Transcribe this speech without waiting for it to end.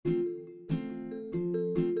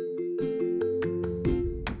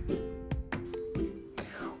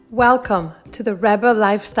Welcome to the Rebel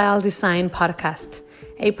Lifestyle Design Podcast,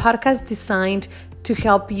 a podcast designed to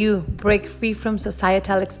help you break free from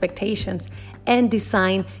societal expectations and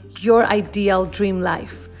design your ideal dream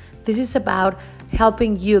life. This is about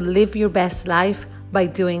helping you live your best life by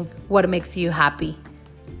doing what makes you happy.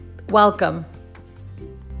 Welcome.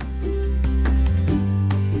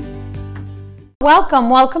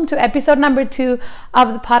 Welcome to episode number 2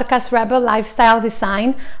 of the podcast Rebel Lifestyle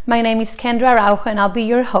Design. My name is Kendra Araujo and I'll be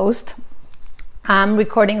your host. I'm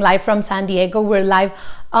recording live from San Diego. We're live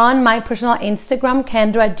on my personal Instagram,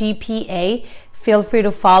 Kendra GPA. Feel free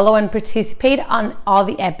to follow and participate on all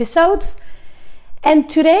the episodes. And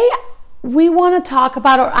today I want to talk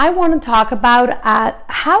about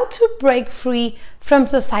how to break free from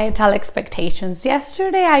societal expectations.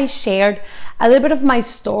 Yesterday I shared a little bit of my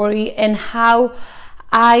story and how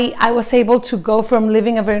I was able to go from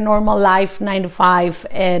living a very normal life, 9 to 5,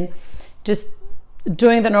 and just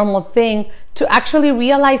doing the normal thing, to actually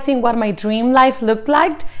realizing what my dream life looked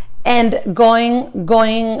like and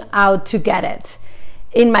going out to get it.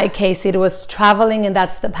 In my case, it was traveling, and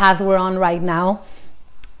that's the path we're on right now.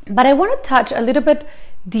 But I want to touch a little bit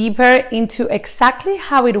deeper into exactly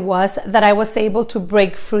how it was that I was able to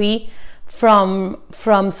break free from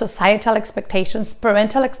societal expectations,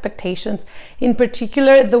 parental expectations, in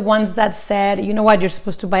particular the ones that said, you know what, you're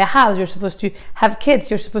supposed to buy a house, you're supposed to have kids,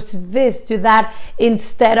 you're supposed to do this, do that,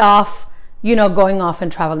 instead of, going off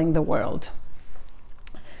and traveling the world.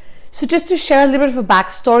 So just to share a little bit of a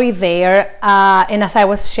backstory there, and as I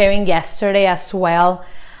was sharing yesterday as well,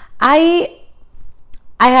 I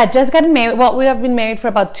had just gotten married. Well, we have been married for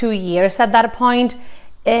about 2 years at that point,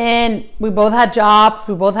 and we both had jobs,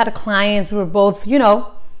 we both had clients, we were both, doing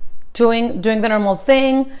the normal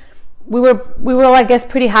thing. We were, I guess,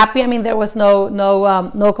 pretty happy. I mean, there was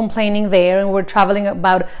no complaining there, and we were traveling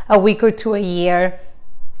about a week or two a year,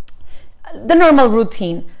 the normal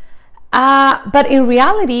routine. But in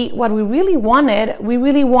reality, what we really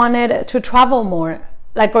wanted to travel more.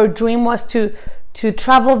 Like, our dream was to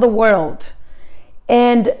travel the world.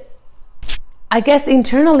 And I guess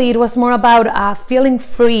internally it was more about feeling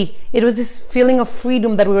free. It was this feeling of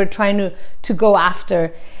freedom that we were trying to go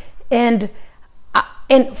after. And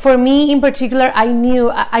for me in particular,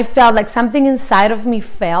 I felt like something inside of me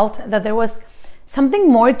felt that there was something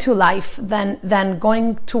more to life than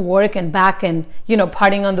going to work and back and,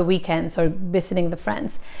 partying on the weekends or visiting the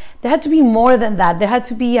friends. There had to be more than that. There had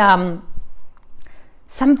to be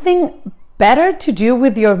something better to do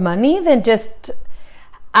with your money than just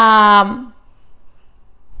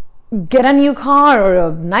get a new car or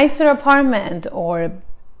a nicer apartment or,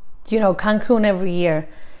 Cancun every year.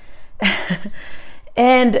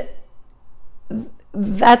 And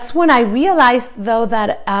that's when I realized, though,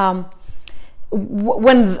 that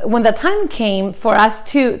when the time came for us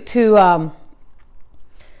to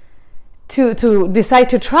decide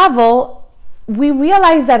to travel, we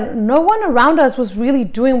realized that no one around us was really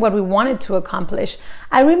doing what we wanted to accomplish.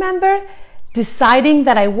 I remember deciding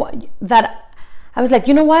that I was like,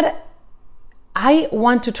 you know what? I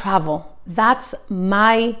want to travel. That's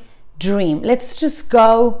my dream. Let's just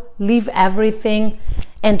go, leave everything,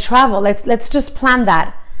 and travel. Let's just plan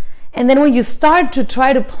that. And then when you start to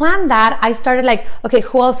try to plan that, I started like, okay,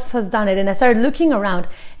 who else has done it? And I started looking around,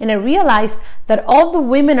 and I realized that all the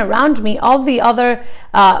women around me, all the other,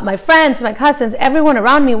 my friends, my cousins, everyone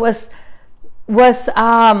around me were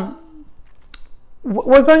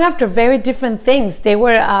going after very different things. They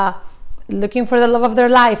were looking for the love of their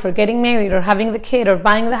life, or getting married, or having the kid, or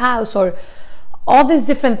buying the house, or all these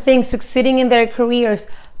different things, succeeding in their careers.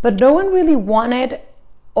 But no one really wanted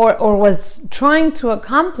or was trying to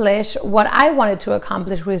accomplish what I wanted to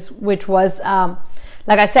accomplish, which was,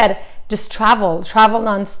 like I said, just travel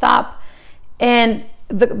nonstop. And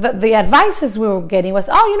the advices we were getting was,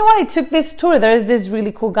 oh, you know what, I took this tour. There's this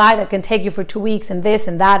really cool guy that can take you for 2 weeks, and this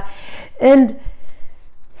and that. And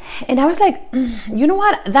I was like, you know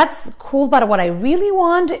what, that's cool, but what I really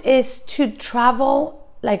want is to travel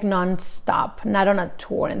like nonstop, not on a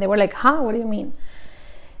tour. And they were like, huh, what do you mean?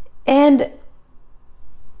 And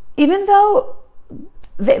even though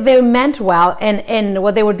they meant well and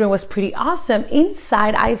what they were doing was pretty awesome,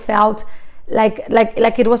 inside I felt like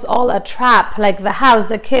it was all a trap. Like the house,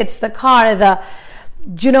 the kids, the car,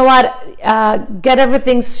 get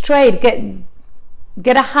everything straight,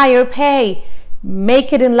 get a higher pay,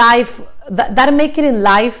 make it in life. That make it in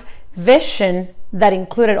life vision that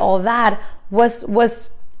included all that was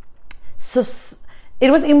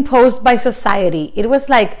it was imposed by society. It was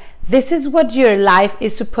like, this is what your life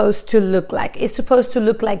is supposed to look like. It's supposed to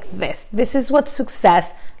look like this. This is what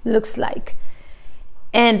success looks like.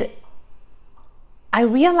 And I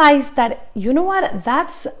realized that, you know what,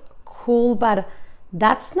 that's cool, but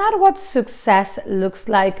that's not what success looks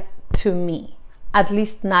like to me, at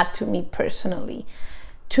least not to me personally.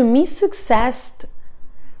 To me, success,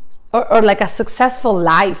 or like a successful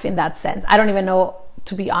life in that sense, I don't even know,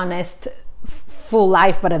 to be honest, full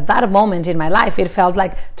life, but at that moment in my life, it felt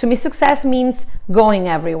like, to me, success means going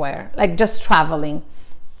everywhere, like just traveling.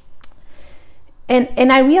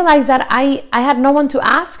 And I realized that I had no one to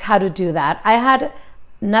ask how to do that. I had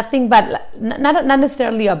nothing but, not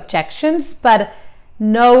necessarily objections, but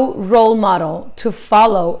no role model to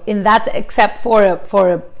follow in that, except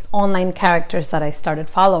for online characters that I started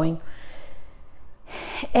following.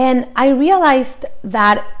 And I realized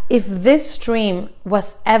that if this dream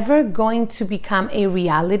was ever going to become a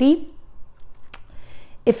reality,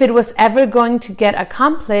 if it was ever going to get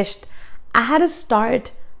accomplished, I had to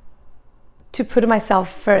start to put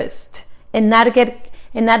myself first and not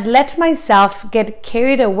let myself get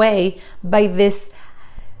carried away by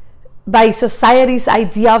society's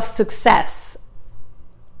idea of success.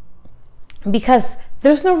 Because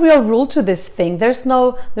there's no real rule to this thing. There's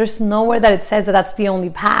nowhere that it says that that's the only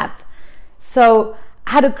path. So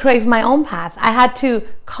I had to crave my own path. I had to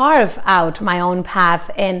carve out my own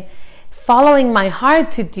path and following my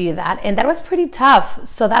heart to do that. And that was pretty tough.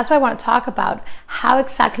 So that's why I want to talk about how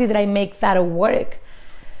exactly did I make that work.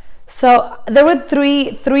 So there were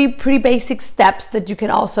three pretty basic steps that you can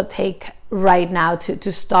also take right now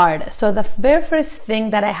to start. So the very first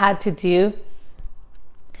thing that I had to do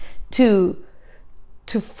to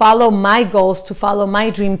follow my goals, to follow my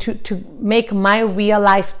dream, to make my real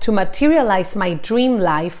life, to materialize my dream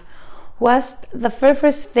life, was the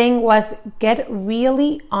first thing was get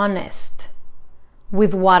really honest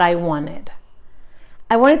with what I wanted.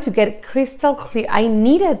 I wanted to get crystal clear. I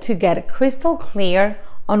needed to get crystal clear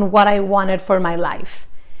on what I wanted for my life,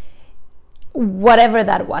 whatever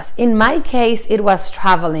that was. In my case, it was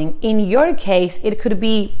traveling. In your case, it could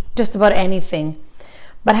be just about anything.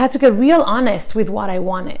 But I had to get real honest with what I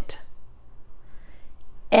wanted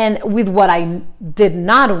and with what I did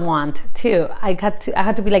not want too. I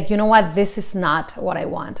had to be like, you know what, this is not what I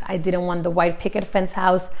want. I didn't want the white picket fence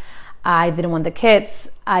house. I didn't want the kids.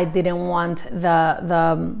 I didn't want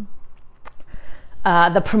the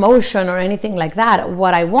promotion or anything like that.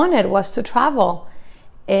 What I wanted was to travel.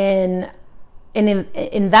 And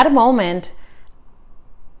in that moment,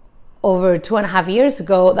 over 2.5 years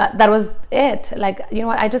ago, that was it. Like, you know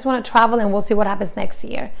what, I just want to travel and we'll see what happens next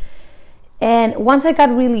year. And once I got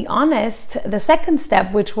really honest, the second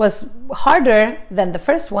step, which was harder than the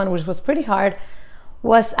first one, which was pretty hard,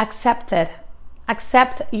 was accept it.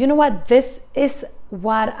 Accept, you know what, this is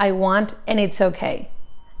what I want and it's okay.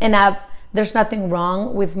 And there's nothing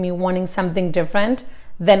wrong with me wanting something different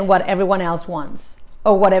than what everyone else wants,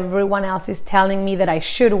 or what everyone else is telling me that I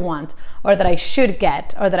should want, or that I should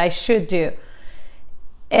get, or that I should do.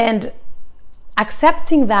 And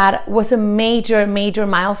accepting that was a major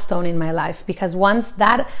milestone in my life, because once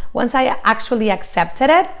I actually accepted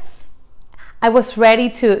it, I was ready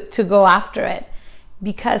to go after it.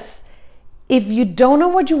 Because if you don't know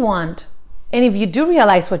what you want, and if you do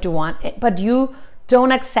realize what you want, but you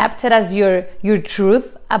don't accept it as your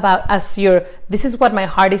truth, this is what my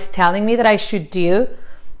heart is telling me that I should do,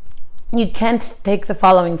 you can't take the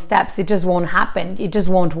following steps. It just won't happen. It just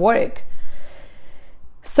won't work.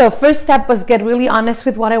 So first step was get really honest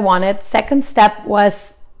with what I wanted. Second step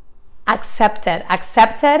was accept it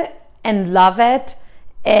and love it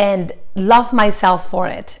and love myself for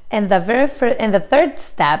it. And the third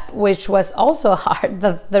step, which was also hard,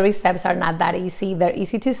 the three steps are not that easy. They're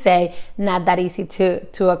easy to say, not that easy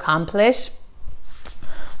to accomplish.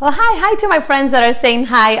 Well, hi to my friends that are saying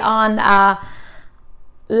hi on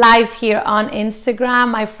live here on Instagram.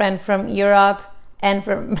 My friend from Europe and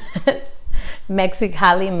from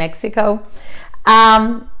Mexicali, Mexico.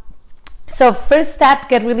 So first step,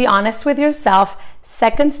 get really honest with yourself.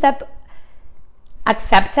 Second step,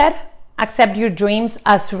 accept it. Accept your dreams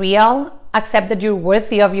as real. Accept that you're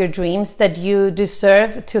worthy of your dreams, that you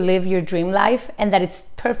deserve to live your dream life, and that it's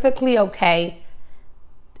perfectly okay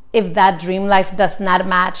if that dream life does not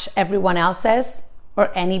match everyone else's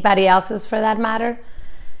or anybody else's for that matter.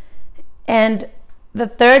 And the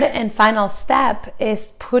third and final step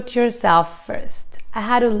is put yourself first. I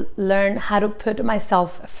had to learn how to put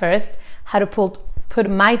myself first, how to put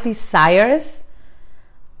my desires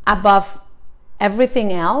above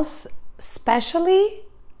everything else, especially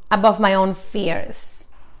above my own fears.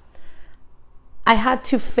 I had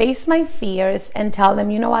to face my fears and tell them,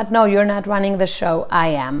 you know what, no, you're not running the show, I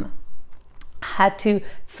am. I had to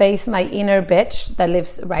face my inner bitch that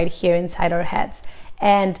lives right here inside our heads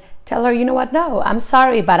and tell her, you know what, no, I'm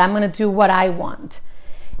sorry, but I'm going to do what I want.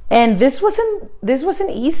 And this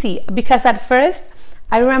wasn't easy, because at first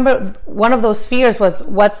I remember one of those fears was,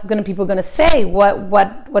 people going to say,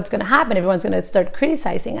 what's going to happen? Everyone's going to start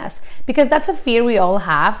criticizing us, because that's a fear we all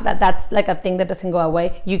have. That's like a thing that doesn't go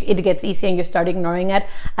away. It gets easier and you start ignoring it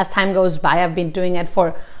as time goes by. I've been doing it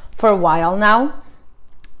for a while now,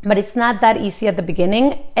 but it's not that easy at the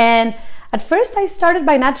beginning. And at first I started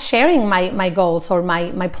by not sharing my goals or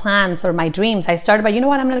my plans or my dreams. I started by, you know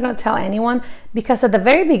what, I'm not going to tell anyone, because at the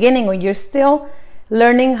very beginning, when you're still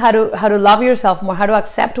learning how to love yourself more, how to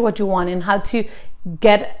accept what you want, and how to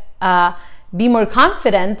be more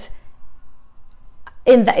confident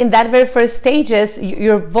in that very first stages,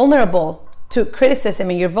 you're vulnerable to criticism,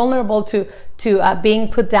 and you're vulnerable to being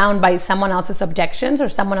put down by someone else's objections or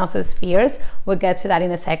someone else's fears. We'll get to that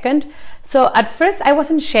in a second. So at first I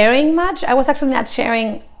wasn't sharing much. I was actually not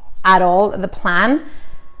sharing at all the plan,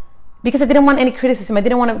 because I didn't want any criticism. I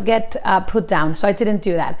didn't want to get put down, so I didn't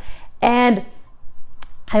do that. And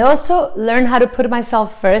I also learned how to put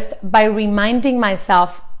myself first by reminding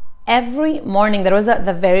myself every morning. That was at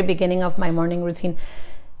the very beginning of my morning routine.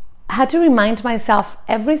 I had to remind myself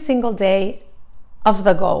every single day of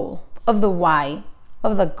the goal, of the why,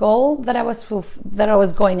 of the goal that I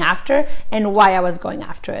was going after, and why I was going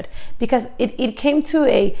after it. Because it came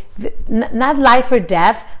to not life or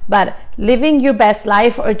death, but living your best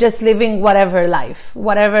life, or just living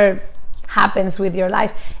whatever happens with your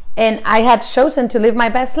life. And I had chosen to live my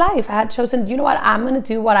best life. I had chosen, you know what, I'm going to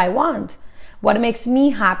do what I want, what makes me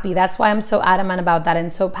happy. That's why I'm so adamant about that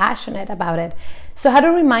and so passionate about it. So I had to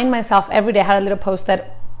remind myself every day. I had a little post-it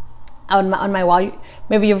on my wall.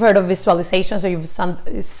 Maybe you've heard of visualizations, or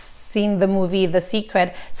you've seen the movie The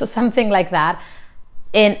Secret. So something like that.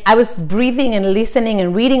 And I was breathing and listening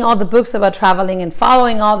and reading all the books about traveling and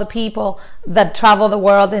following all the people that travel the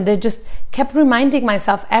world. And they just kept reminding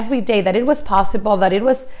myself every day that it was possible, that it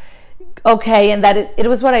was okay, and that it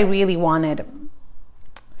was what I really wanted.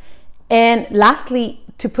 And lastly,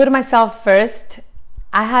 to put myself first,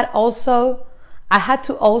 I had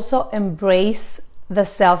to also embrace the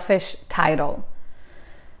selfish title,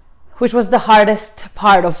 which was the hardest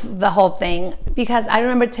part of the whole thing, because I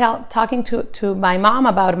remember talking to my mom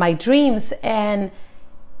about my dreams, and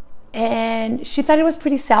she thought it was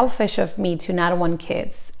pretty selfish of me to not want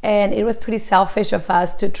kids, and it was pretty selfish of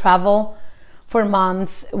us to travel for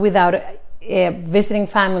months without visiting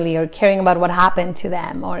family or caring about what happened to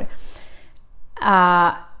them, or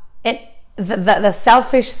and the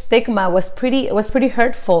selfish stigma was pretty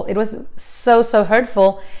hurtful. It was so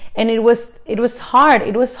hurtful, and it was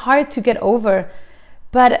hard to get over.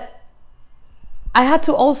 But I had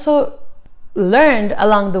to also learn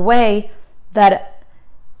along the way that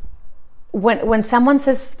when someone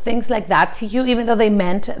says things like that to you, even though they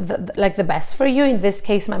meant the best for you, in this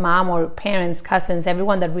case my mom or parents, cousins,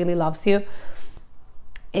 everyone that really loves you,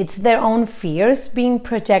 it's their own fears being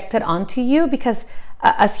projected onto you. Because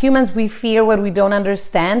as humans, we fear what we don't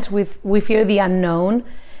understand. We fear the unknown,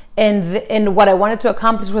 and what I wanted to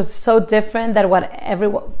accomplish was so different than what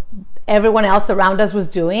everyone else around us was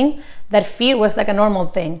doing, that fear was like a normal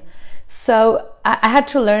thing. So I had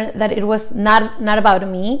to learn that it was not about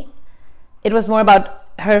me. It was more about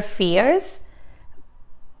her fears.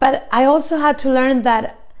 But I also had to learn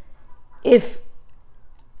that if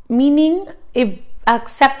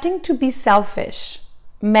accepting to be selfish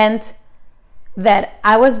meant that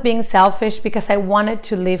I was being selfish because I wanted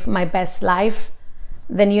to live my best life,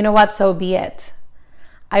 then you know what, so be it.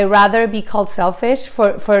 I'd rather be called selfish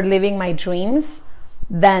for living my dreams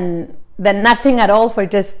than nothing at all, for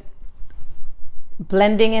just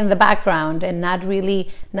blending in the background and not really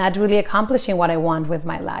accomplishing what I want with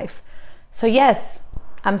my life. So yes,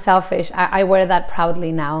 I'm selfish. I wear that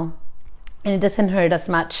proudly now, and it doesn't hurt as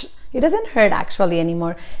much. It doesn't hurt actually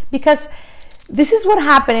anymore, because this is what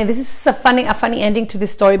happened, and this is a funny ending to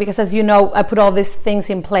this story, because as you know, I put all these things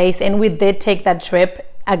in place, and we did take that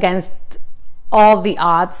trip against all the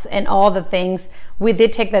odds and all the things. We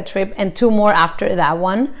did take that trip, and 2 more after that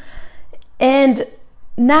one. And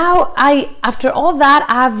now after all that,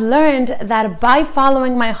 I've learned that by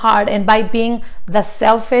following my heart and by being the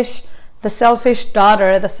selfish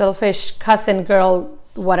daughter, the selfish cousin, girl,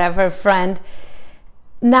 whatever, friend,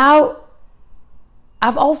 now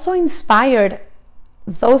I've also inspired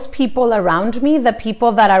those people around me, the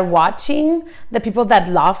people that are watching, the people that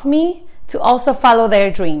love me, to also follow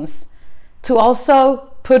their dreams, to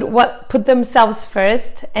also put themselves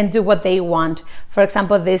first and do what they want. For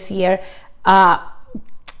example, this year,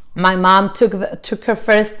 My mom took her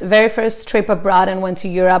very first trip abroad and went to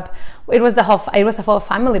Europe. It was a whole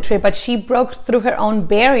family trip, but she broke through her own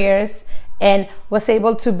barriers and was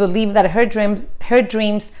able to believe that her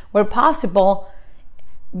dreams were possible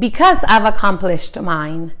because I've accomplished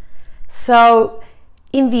mine. So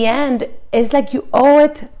in the end, it's like you owe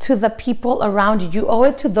it to the people around you. You owe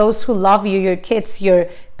it to those who love you, your kids, your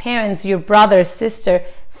parents, your brother, sister,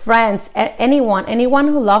 friends, anyone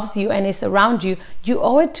who loves you and is around you. You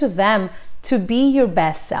owe it to them to be your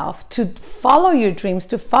best self, to follow your dreams,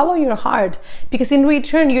 to follow your heart, because in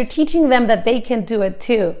return, you're teaching them that they can do it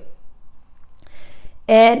too.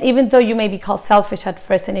 And even though you may be called selfish at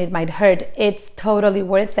first and it might hurt, it's totally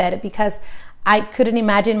worth it, because I couldn't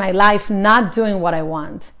imagine my life not doing what I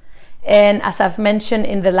want. And as I've mentioned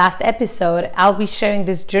in the last episode, I'll be sharing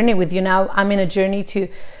this journey with you now. I'm in a journey to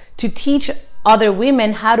teach other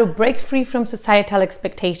women how to break free from societal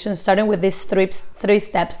expectations, starting with these three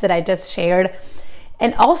steps that I just shared,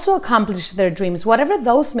 and also accomplish their dreams, whatever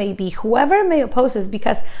those may be, whoever may oppose us,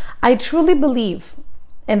 because I truly believe,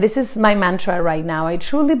 and this is my mantra right now, I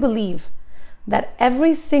truly believe that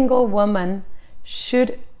every single woman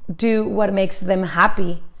should do what makes them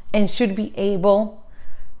happy and should be able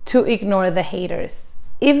to ignore the haters,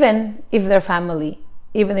 even if they're family,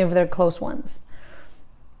 even if they're close ones.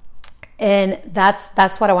 And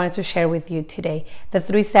that's what I wanted to share with you today. The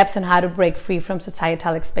 3 steps on how to break free from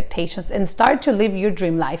societal expectations and start to live your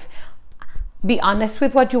dream life. Be honest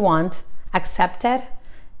with what you want, accept it,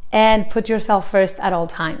 and put yourself first at all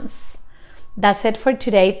times. That's it for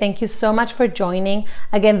today. Thank you so much for joining.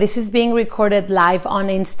 Again, this is being recorded live on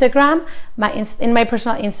Instagram, in my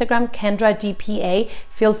personal Instagram, Kendra DPA.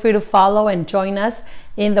 Feel free to follow and join us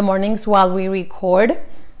in the mornings while we record.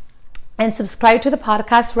 And subscribe to the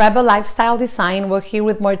podcast, Rebel Lifestyle Design. We're here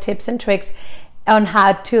with more tips and tricks on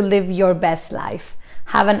how to live your best life.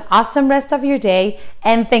 Have an awesome rest of your day,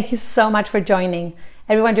 and thank you so much for joining.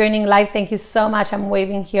 Everyone joining live, thank you so much. I'm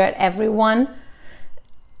waving here at everyone.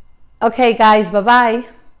 Okay, guys, bye-bye.